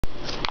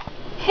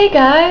Hey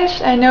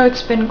guys, I know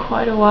it's been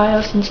quite a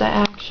while since I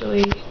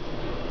actually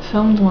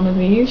filmed one of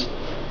these.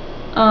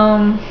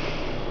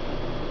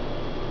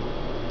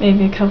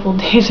 Maybe a couple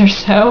days or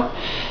so.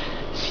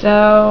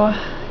 So,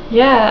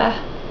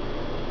 yeah,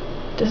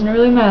 doesn't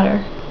really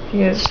matter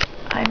because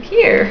I'm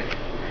here.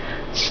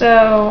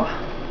 So,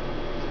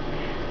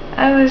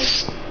 I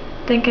was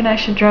thinking I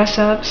should dress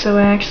up, so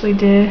I actually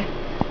did.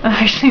 I'm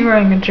actually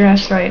wearing a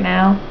dress right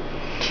now.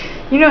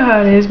 You know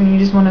how it is when you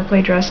just want to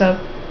play dress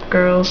up,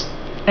 girls,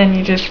 and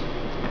you just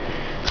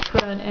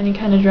put on any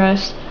kind of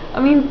dress. I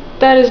mean,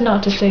 that is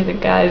not to say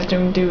that guys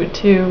don't do it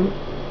too.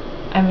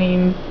 I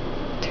mean,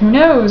 who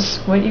knows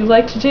what you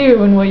like to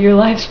do and what your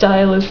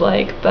lifestyle is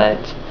like,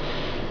 but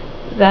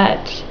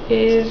that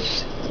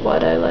is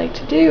what I like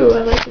to do.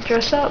 I like to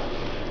dress up.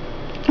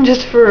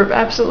 Just for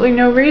absolutely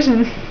no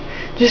reason.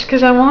 Just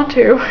because I want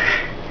to.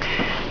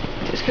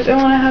 Just because I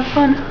want to have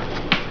fun.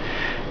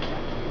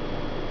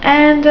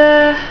 And,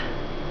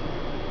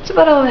 that's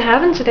about all that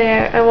happened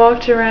today. I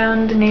walked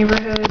around the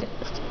neighborhood,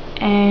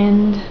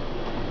 and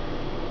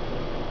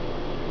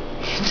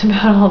that's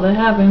about all that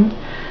happened.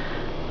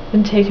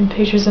 Been taking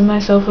pictures of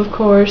myself, of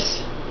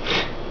course.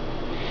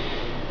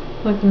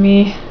 Look at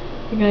me.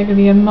 Thinking I could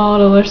be a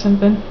model or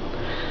something.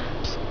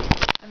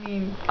 I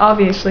mean,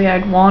 obviously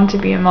I'd want to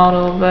be a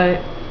model, but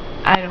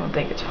I don't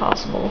think it's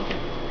possible.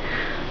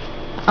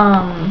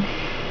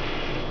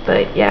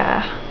 But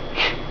yeah.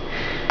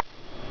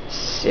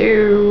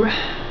 So,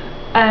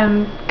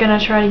 I'm gonna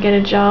try to get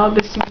a job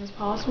as soon as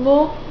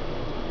possible.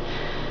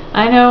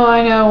 I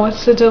know,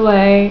 what's the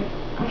delay?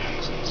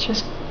 It's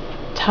just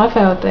tough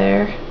out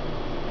there.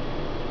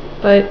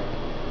 But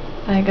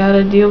I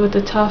gotta deal with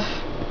the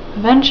tough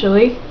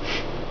eventually.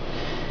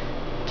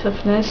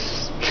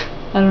 Toughness.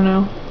 I don't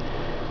know.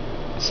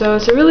 So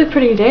it's a really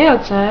pretty day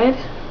outside.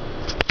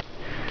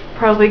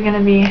 Probably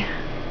gonna be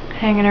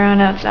hanging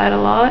around outside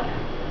a lot.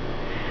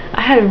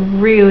 I had a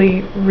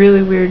really,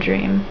 really weird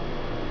dream.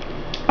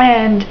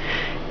 And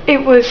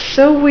it was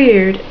so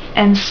weird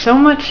and so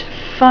much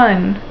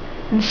fun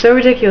and so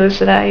ridiculous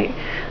that I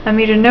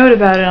made a note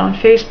about it on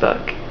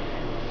Facebook.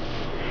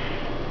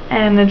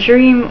 And the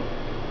dream,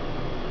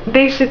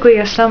 basically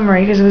a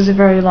summary, because it was a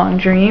very long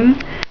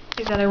dream,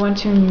 is that I went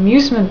to an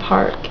amusement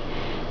park,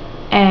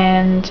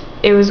 and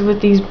it was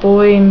with these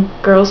Boy and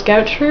Girl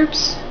Scout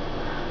troops,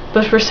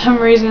 but for some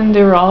reason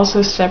there were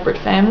also separate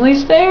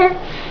families there,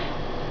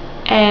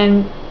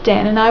 and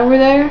Dan and I were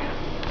there.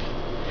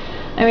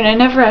 I mean, I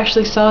never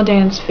actually saw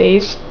Dan's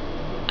face.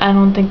 I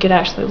don't think it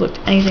actually looked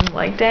anything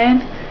like Dan,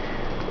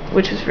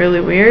 which was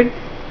really weird.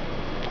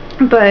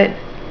 But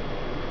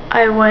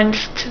I went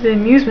to the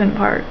amusement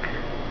park.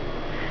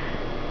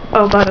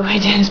 Oh, by the way,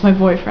 Dan is my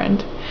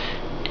boyfriend.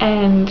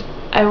 And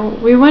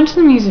we went to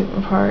the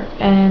amusement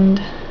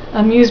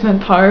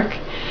park,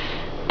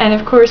 and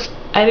of course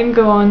I didn't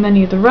go on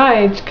many of the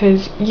rides,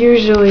 because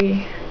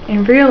usually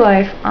in real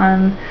life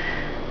I'm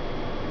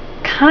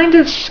kind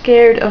of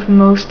scared of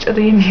most of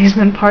the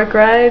amusement park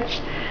rides.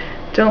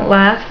 Don't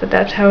laugh, but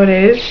that's how it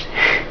is.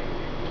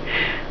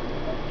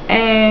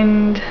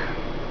 And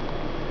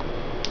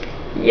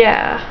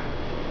yeah,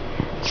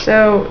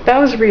 so that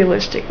was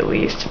realistic at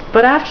least.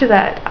 But after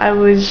that I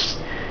was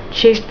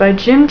chased by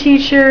gym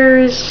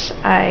teachers.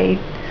 I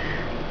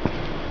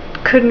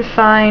couldn't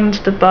find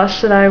the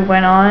bus that I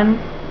went on,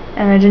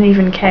 and I didn't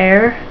even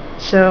care,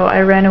 so I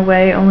ran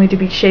away only to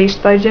be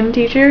chased by gym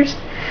teachers.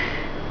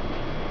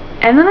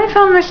 And then I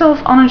found myself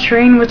on a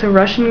train with a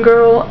Russian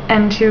girl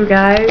and two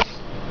guys.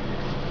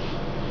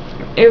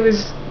 It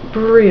was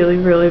really,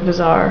 really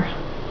bizarre.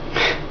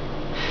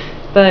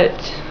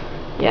 But,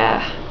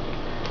 yeah.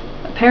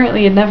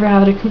 Apparently it never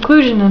had a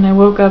conclusion, and I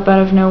woke up out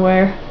of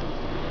nowhere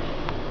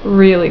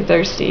really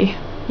thirsty.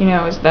 You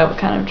know, it was that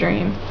kind of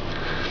dream.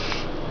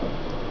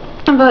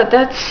 But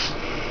that's,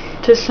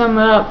 to sum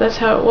it up, that's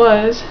how it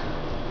was.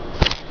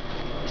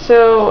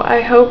 So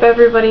I hope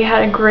everybody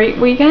had a great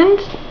weekend,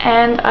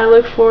 and I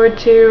look forward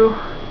to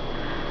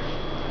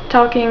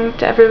talking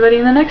to everybody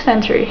in the next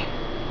entry.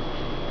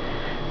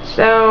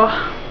 So,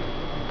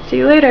 see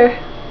you later.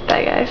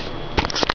 Bye guys.